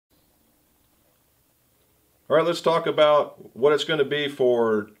All right, let's talk about what it's going to be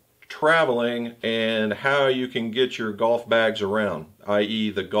for traveling and how you can get your golf bags around, i.e.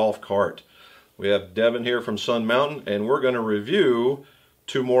 the golf cart. We have Devin here from Sun Mountain, and we're going to review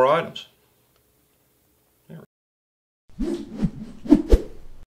 2 more items.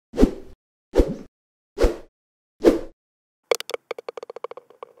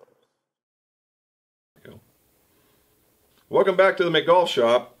 Welcome back to the McGolf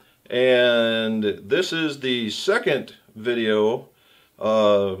shop, and this is the second video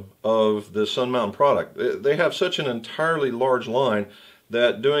of the Sun Mountain product. They have such an entirely large line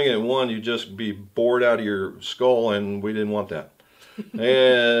that doing it in one, you'd just be bored out of your skull, and we didn't want that.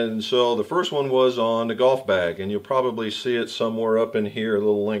 And so the first one was on the golf bag, and you'll probably see it somewhere up in here, a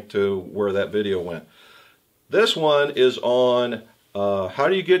little link to where that video went. This one is on how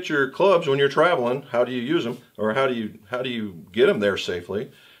do you get your clubs when you're traveling, how do you use them, or how do you get them there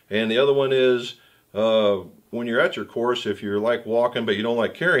safely. And the other one is when you're at your course, if you're like walking but you don't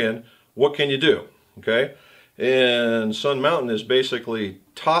like carrying, what can you do? Okay, and Sun Mountain is basically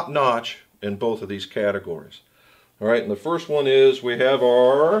top notch in both of these categories. All right, and the first one is we have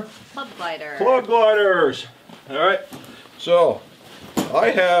our Club glider. Club gliders. All right, so I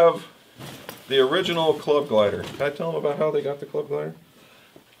have the original club glider. Can I tell them about how they got the club glider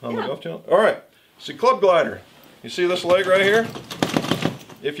on the golf channel? All right, see, club glider. You see this leg right here?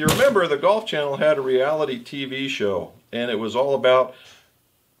 If you remember, the Golf Channel had a reality TV show, and it was all about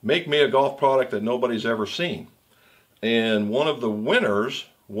make me a golf product that nobody's ever seen. And one of the winners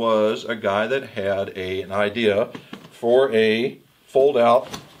was a guy that had an idea for a fold-out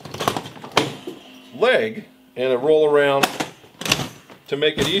leg and a roll-around to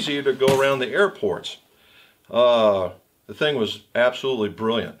make it easier to go around the airports. The thing was absolutely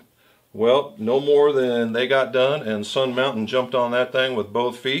brilliant. Well, no more than they got done, and Sun Mountain jumped on that thing with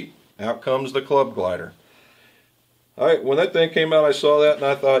both feet. Out comes the club glider. All right, when that thing came out, I saw that and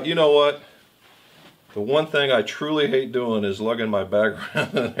I thought, you know what? The one thing I truly hate doing is lugging my bag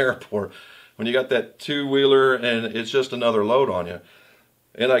around an airport. When you got that 2-wheeler and it's just another load on you.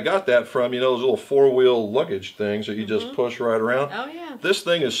 And I got that from, you know, those little 4-wheel luggage things that you just push right around. Oh, yeah. This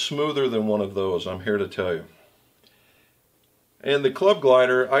thing is smoother than one of those, I'm here to tell you. And the club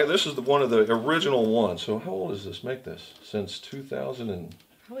glider, this is one of the original ones. So how old is this? Make this since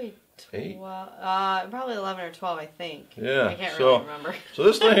 2008? Probably 11 or 12, I think. Yeah. I can't really remember. So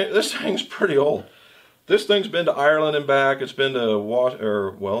this thing's pretty old. This thing's been to Ireland and back. It's been to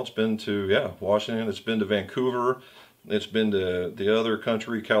Washington. It's been to Vancouver. It's been to the other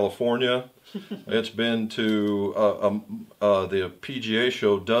country, California. It's been to the PGA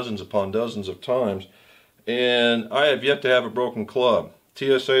show dozens upon dozens of times. And I have yet to have a broken club.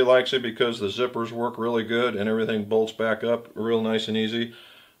 TSA likes it because the zippers work really good and everything bolts back up real nice and easy.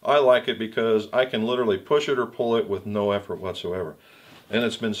 I like it because I can literally push it or pull it with no effort whatsoever. And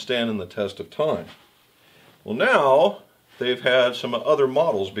it's been standing the test of time. Well, now they've had some other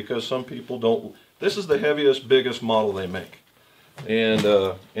models because some people don't. This is the heaviest, biggest model they make. And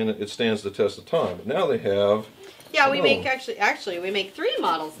it stands the test of time. But now they have... Yeah, we make actually we make 3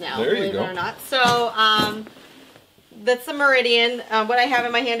 models now, there you believe go. it or not. So that's the Meridian. What I have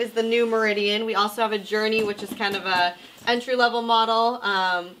in my hand is the new Meridian. We also have a Journey, which is kind of a entry-level model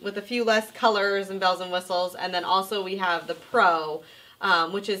with a few less colors and bells and whistles. And then also we have the Pro,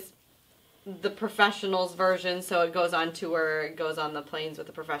 which is the professionals version. So it goes on tour, it goes on the planes with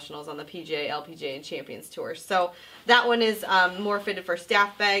the professionals on the PGA, LPGA, and Champions tours. So that one is more fitted for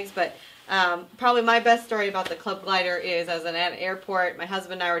staff bags, but probably my best story about the club glider is as an airport, my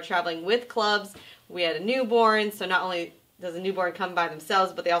husband and I were traveling with clubs. We had a newborn, so not only does a newborn come by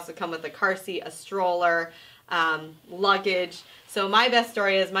themselves, but they also come with a car seat, a stroller, luggage. So my best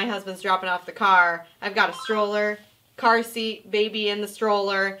story is my husband's dropping off the car. I've got a stroller, car seat, baby in the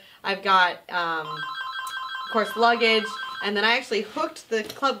stroller. I've got, of course, luggage. And then I actually hooked the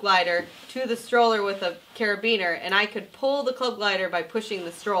club glider to the stroller with a carabiner, and I could pull the club glider by pushing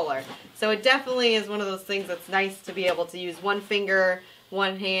the stroller. So it definitely is one of those things that's nice to be able to use one finger,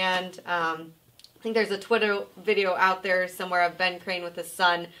 one hand. I think there's a Twitter video out there somewhere of Ben Crane with his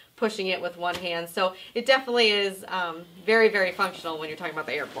son pushing it with one hand. So it definitely is very, very functional when you're talking about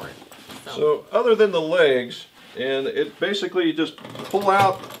the airport. So other than the legs, and it basically you just pull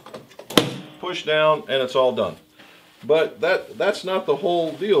out, push down, and it's all done. But that's not the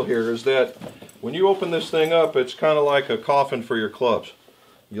whole deal here, is that when you open this thing up, it's kind of like a coffin for your clubs.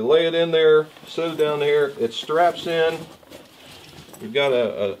 You lay it in there, set it down there, it straps in. You've got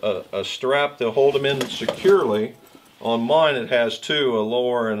a strap to hold them in securely. On mine it has 2, a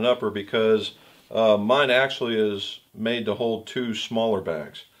lower and an upper, because Mine actually is made to hold 2 smaller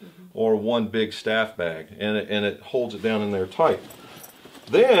bags, or 1 big staff bag, and it holds it down in there tight.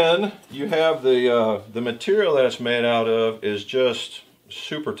 Then you have the material that it's made out of is just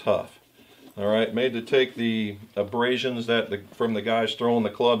super tough. All right, made to take the abrasions from the guys throwing the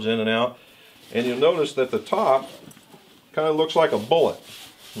clubs in and out, and you'll notice that the top kind of looks like a bullet,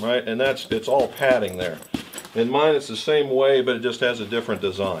 right? And it's all padding there. In mine, it's the same way, but it just has a different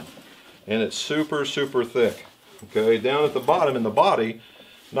design, and it's super thick. Okay, down at the bottom in the body,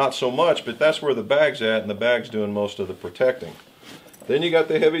 not so much, but that's where the bag's at, and the bag's doing most of the protecting. Then you got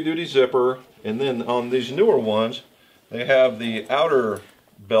the heavy-duty zipper, and then on these newer ones, they have the outer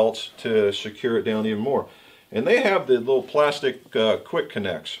belts to secure it down even more. And they have the little plastic quick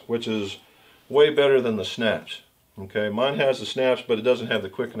connects, which is way better than the snaps. Okay, mine has the snaps, but it doesn't have the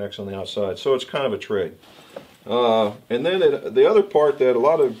quick connects on the outside, so it's kind of a trade. And then the other part that a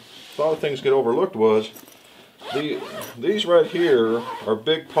lot of things get overlooked was these right here are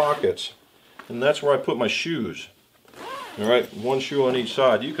big pockets, and that's where I put my shoes. All right, 1 shoe on each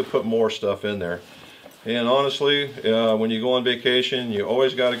side. You could put more stuff in there. And honestly, when you go on vacation, you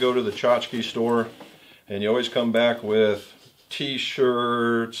always got to go to the tchotchke store, and you always come back with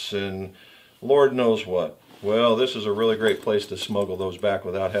t-shirts and Lord knows what. Well, this is a really great place to smuggle those back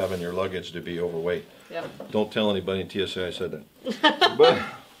without having your luggage to be overweight. Yep. Don't tell anybody in TSA I said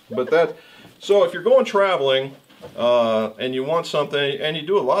that. So if you're going traveling and you want something, and you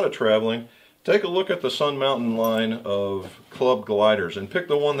do a lot of traveling, take a look at the Sun Mountain line of club gliders and pick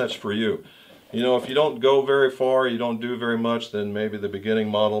the one that's for you. You know, if you don't go very far, you don't do very much, then maybe the beginning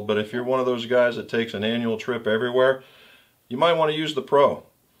model. But if you're one of those guys that takes an annual trip everywhere, you might want to use the Pro.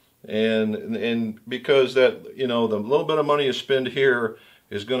 And because that, you know, the little bit of money you spend here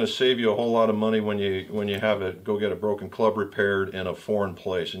is going to save you a whole lot of money when you have to go get a broken club repaired in a foreign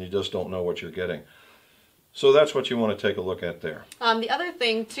place and you just don't know what you're getting. So that's what you want to take a look at there. The other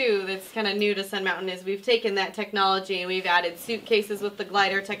thing too that's kind of new to Sun Mountain is we've taken that technology and we've added suitcases with the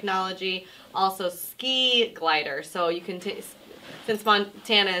glider technology, also ski glider. So you can since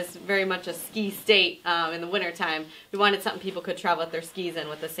Montana is very much a ski state in the wintertime, we wanted something people could travel with their skis in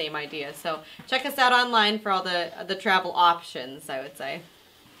with the same idea. So check us out online for all the travel options, I would say.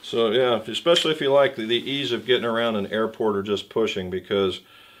 So yeah, especially if you like the ease of getting around an airport or just pushing, because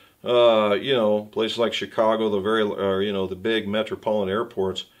you know, places like Chicago, the big metropolitan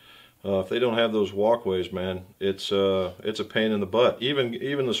airports, if they don't have those walkways, man, it's a pain in the butt. Even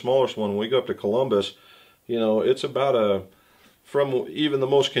the smallest one, when we go up to Columbus, you know, it's about from even the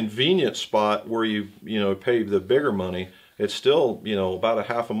most convenient spot where you pay the bigger money, it's still, you know, about a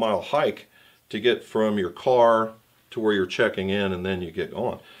half-a-mile hike to get from your car to where you're checking in, and then you get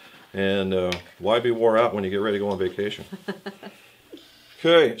on. And why be wore out when you get ready to go on vacation?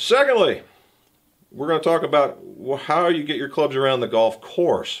 Okay, secondly, we're going to talk about how you get your clubs around the golf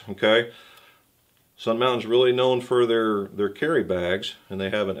course, okay? Sun Mountain's really known for their carry bags, and they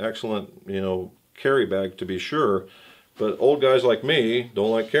have an excellent, you know, carry bag to be sure. But old guys like me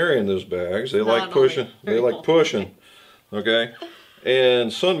don't like carrying those bags. They like pushing. They like pushing, okay?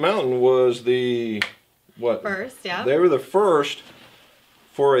 And Sun Mountain was the first, yeah. They were the first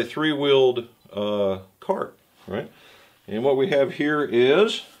for a 3-wheeled cart, right? And what we have here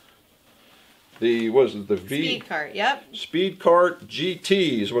is the Speed Cart, yep. Speed Cart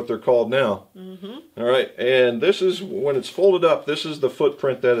GT is what they're called now. Mm-hmm. All right, and this is, when it's folded up, this is the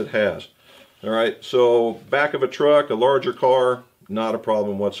footprint that it has. All right, so back of a truck, a larger car, not a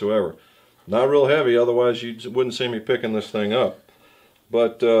problem whatsoever. Not real heavy, otherwise you wouldn't see me picking this thing up.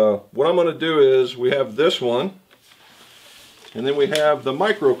 But what I'm going to do is, we have this one, and then we have the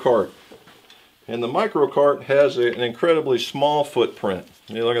micro cart. And the micro cart has an incredibly small footprint.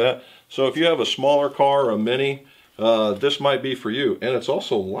 You look at that. So if you have a smaller car or a Mini, this might be for you. And it's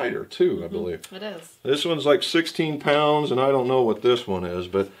also lighter too, I believe. It is. This one's like 16 pounds, and I don't know what this one is.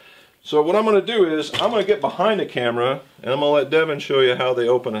 But so what I'm going to do is, I'm going to get behind the camera, and I'm going to let Devin show you how they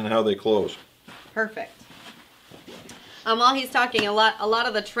open and how they close. Perfect. While he's talking, a lot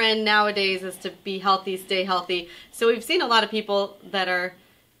of the trend nowadays is to be healthy, stay healthy. So we've seen a lot of people that are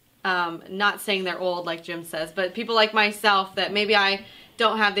not saying they're old like Jim says, but people like myself that maybe I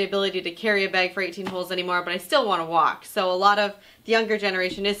don't have the ability to carry a bag for 18 holes anymore, but I still want to walk. So a lot of the younger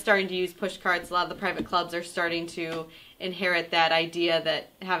generation is starting to use push carts. A lot of the private clubs are starting to inherit that idea that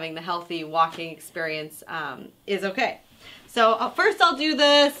having the healthy walking experience is okay. So first I'll do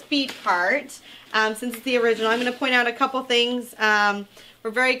the Speed Cart. Since it's the original, I'm going to point out a couple things.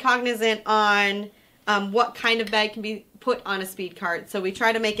 We're very cognizant on what kind of bag can be put on a Speed Cart. So we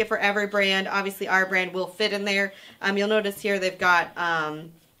try to make it for every brand. Obviously our brand will fit in there. You'll notice here they've got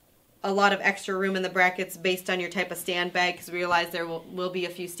a lot of extra room in the brackets based on your type of stand bag, because we realize there will be a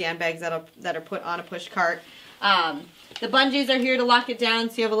few stand bags that are put on a push cart. The bungees are here to lock it down,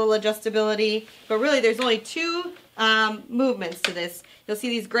 so you have a little adjustability. But really, there's only two movements to this. You'll see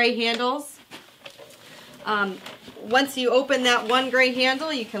these gray handles. Once you open that one gray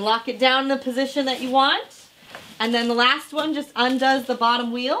handle, you can lock it down in the position that you want. And then the last one just undoes the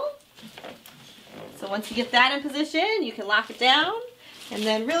bottom wheel. So once you get that in position, you can lock it down. And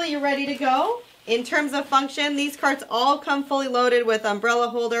then really you're ready to go. In terms of function, these carts all come fully loaded with umbrella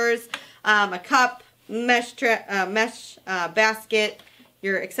holders, a cup, mesh basket,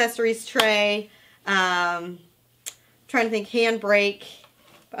 your accessories tray, trying to think, handbrake.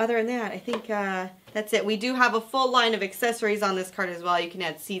 But other than that, I think that's it. We do have a full line of accessories on this cart as well. You can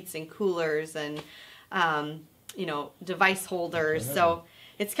add seats and coolers and you know, device holders. So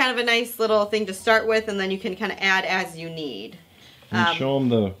it's kind of a nice little thing to start with, and then you can kind of add as you need. Show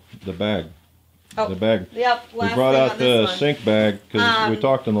them the bag. Oh, the bag. Yep. We brought out the sink bag because we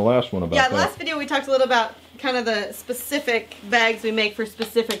talked in the last one about that. Yeah, the last video we talked a little about kind of the specific bags we make for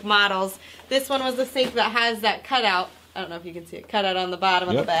specific models. This one was the sink that has that cutout. I don't know if you can see it, cutout on the bottom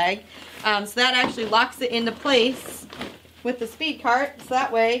of the bag. So that actually locks it into place with the speed cart. So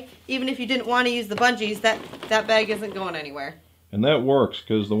that way, even if you didn't want to use the bungees, that bag isn't going anywhere. And that works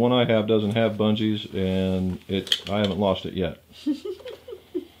because the one I have doesn't have bungees, and I haven't lost it yet.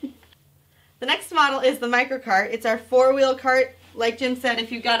 The next model is the micro cart. It's our 4-wheel cart. Like Jim said,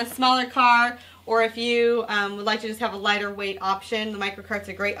 if you've got a smaller car, or if you would like to just have a lighter weight option, the micro cart's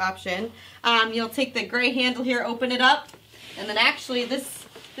a great option. You'll take the gray handle here, open it up, and then actually this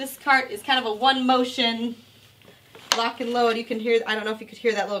cart is kind of a one motion lock and load. You can hear, I don't know if you could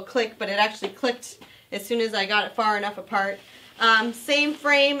hear that little click, but it actually clicked as soon as I got it far enough apart. Same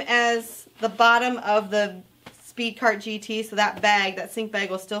frame as the bottom of the Speed Cart GT, so that bag, that sink bag,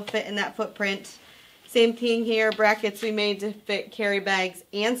 will still fit in that footprint. Same thing here, brackets we made to fit carry bags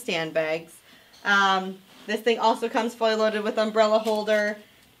and stand bags. This thing also comes fully loaded with umbrella holder,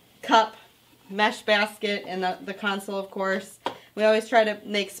 cup, mesh basket, and the console, of course. We always try to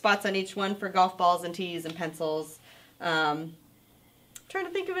make spots on each one for golf balls and tees and pencils. Trying to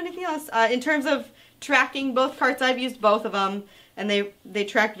think of anything else. In terms of tracking both carts, I've used both of them, and they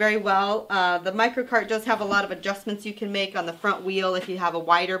track very well. The micro cart does have a lot of adjustments you can make on the front wheel. If you have a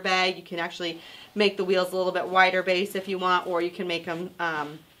wider bag, you can actually make the wheels a little bit wider base if you want, or you can make them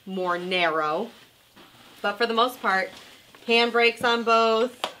more narrow. But for the most part, hand brakes on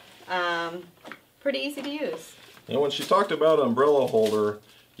both. Pretty easy to use. And when she talked about umbrella holder,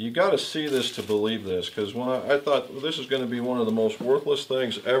 you got to see this to believe this, because when I thought, well, this is going to be one of the most worthless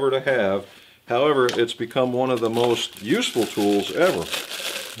things ever to have. However, it's become one of the most useful tools ever.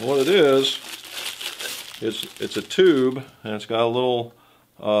 And what it is, it's a tube, and it's got a little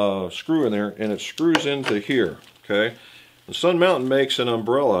screw in there, and it screws into here. Okay. The Sun Mountain makes an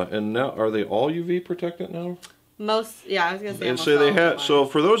umbrella, and now are they all UV protected now? Most, yeah, I was gonna say. And so they had. So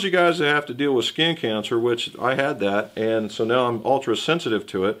for those of you guys that have to deal with skin cancer, which I had that, and so now I'm ultra sensitive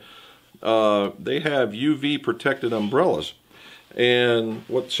to it. They have UV protected umbrellas, and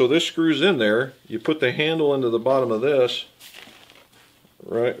so this screws in there. You put the handle into the bottom of this.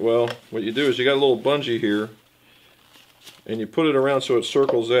 Right. Well, what you do is you got a little bungee here, and you put it around so it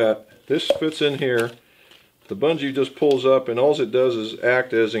circles that. This fits in here. The bungee just pulls up, and all it does is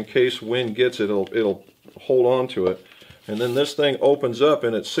act as, in case wind gets it, it'll hold on to it. And then this thing opens up,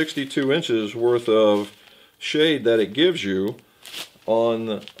 and it's 62 inches worth of shade that it gives you on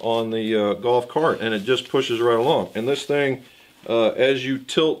the golf cart, and it just pushes right along. And this thing, as you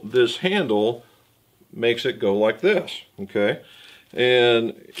tilt this handle, makes it go like this. Okay,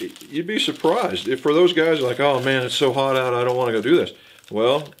 and you'd be surprised if for those guys who are like, oh man, it's so hot out, I don't want to go do this.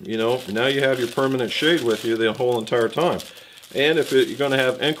 Well, you know, now you have your permanent shade with you the whole entire time. And if you're going to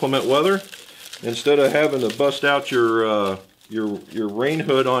have inclement weather, instead of having to bust out your rain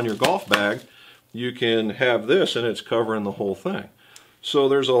hood on your golf bag, you can have this, and it's covering the whole thing. So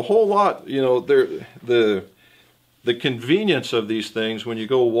there's a whole lot, you know, the convenience of these things when you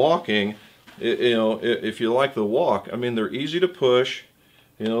go walking. You know, if you like the walk, I mean, they're easy to push.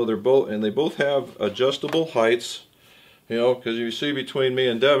 You know, they both have adjustable heights. You know, because you see between me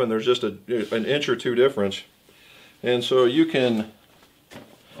and Devin, there's just an inch or two difference. And so you can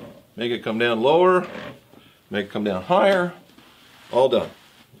make it come down lower, make it come down higher, all done.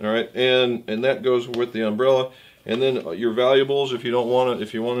 All right, and that goes with the umbrella. And then your valuables, if you don't want it,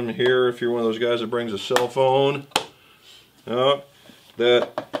 if you want them here, if you're one of those guys that brings a cell phone, that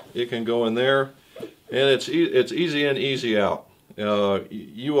it can go in there. And it's easy in, easy out.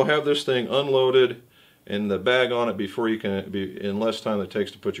 You will have this thing unloaded and the bag on it before you can be in less time than it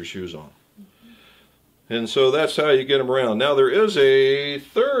takes to put your shoes on. And so that's how you get them around. Now there is a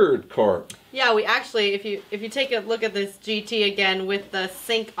third cart. Yeah, we actually, if you take a look at this GT again with the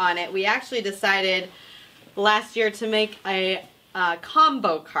sink on it, we actually decided last year to make a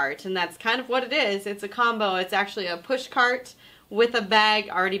combo cart, and that's kind of what it is. It's a combo. It's actually a push cart with a bag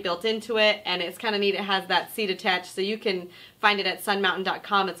already built into it, and it's kind of neat. It has that seat attached, so you can find it at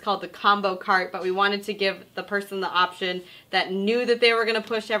sunmountain.com. It's called the combo cart, but we wanted to give the person the option that knew that they were going to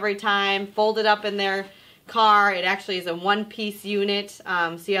push every time, fold it up in their car. It actually is a one-piece unit,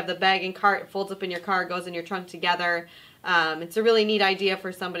 so you have the bag and cart, it folds up in your car, goes in your trunk together. It's a really neat idea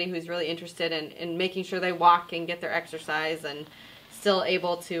for somebody who's really interested in making sure they walk and get their exercise and still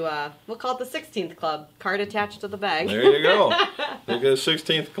able to, we'll call it the 16th club, cart attached to the bag. There you go. They got a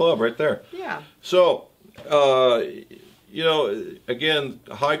 16th club right there. Yeah. So, you know, again,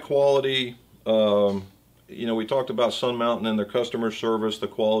 high quality, you know, we talked about Sun Mountain and their customer service, the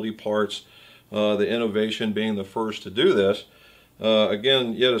quality parts, the innovation being the first to do this.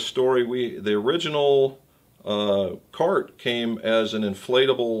 Again, yet a story, the original cart came as an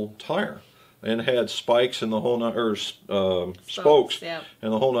inflatable tire and had spikes in the whole spokes yeah.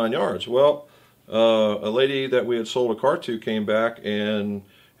 and the whole 9 yards. Well, a lady that we had sold a cart to came back and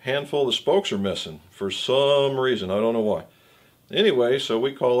a handful of the spokes are missing for some reason. I don't know why. Anyway, so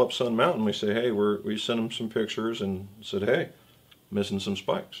we call up Sun Mountain. We say, hey, we sent them some pictures and said, hey, missing some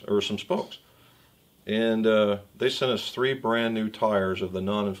spikes or some spokes. And they sent us 3 brand new tires of the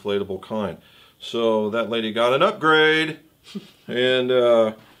non-inflatable kind. So that lady got an upgrade and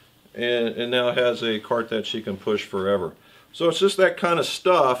now has a cart that she can push forever. So it's just that kind of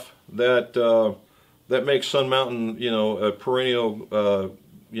stuff that that makes Sun Mountain, you know, a perennial,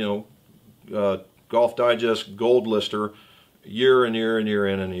 you know, Golf Digest gold lister year in, year in, year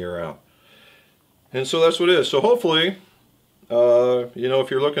in, and year out. And so that's what it is. So hopefully, you know,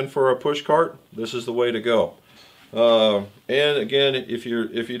 if you're looking for a push cart, this is the way to go. And again, if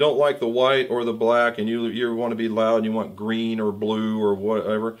you don't like the white or the black and you want to be loud and you want green or blue or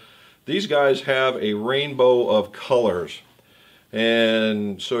whatever, these guys have a rainbow of colors,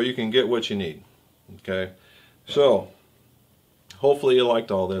 and so you can get what you need. Okay, so hopefully you liked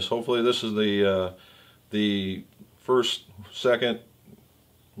all this. Hopefully this is the first, second,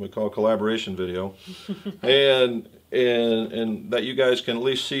 we call collaboration video, and that you guys can at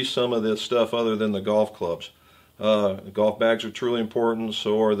least see some of this stuff other than the golf clubs. Golf bags are truly important,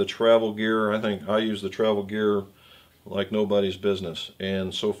 so are the travel gear. I think I use the travel gear like nobody's business,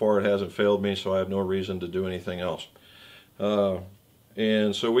 and so far it hasn't failed me, so I have no reason to do anything else.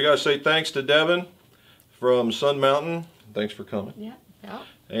 And so we got to say thanks to Devin from Sun Mountain. Thanks for coming. Yeah. Yeah.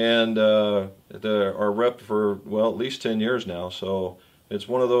 And our rep for, well, at least 10 years now, so it's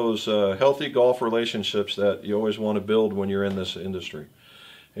one of those healthy golf relationships that you always want to build when you're in this industry.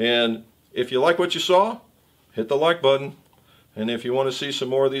 And if you like what you saw, hit the like button. And if you want to see some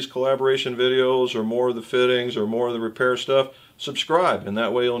more of these collaboration videos or more of the fittings or more of the repair stuff, subscribe, and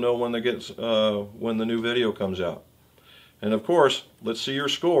that way you'll know when when the new video comes out. And of course, let's see your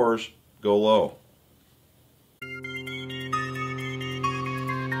scores go low.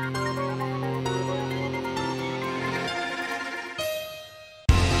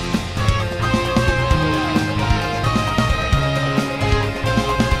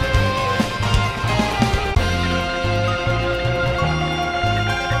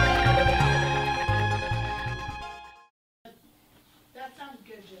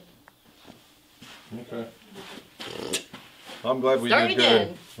 Okay. I'm glad we did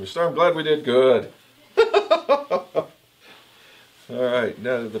good. I'm glad we did good. All right.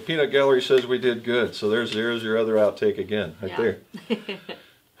 Now the peanut gallery says we did good. So there's your other outtake again, right there.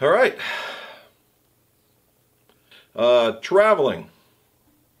 All right. Traveling.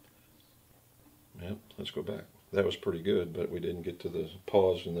 Yep. Let's go back. That was pretty good, but we didn't get to the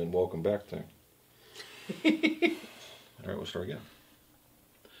pause and then welcome back thing. All right. We'll start again.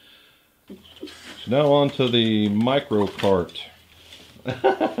 Now on to the micro cart. Just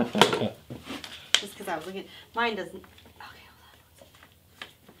because I was looking, mine doesn't. Okay,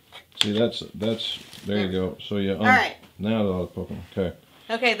 hold on. See, that's there you go. So yeah. All right. Now I'll poke them. Okay.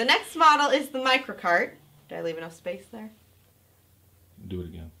 Okay, the next model is the micro cart. Did I leave enough space there? Do it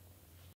again.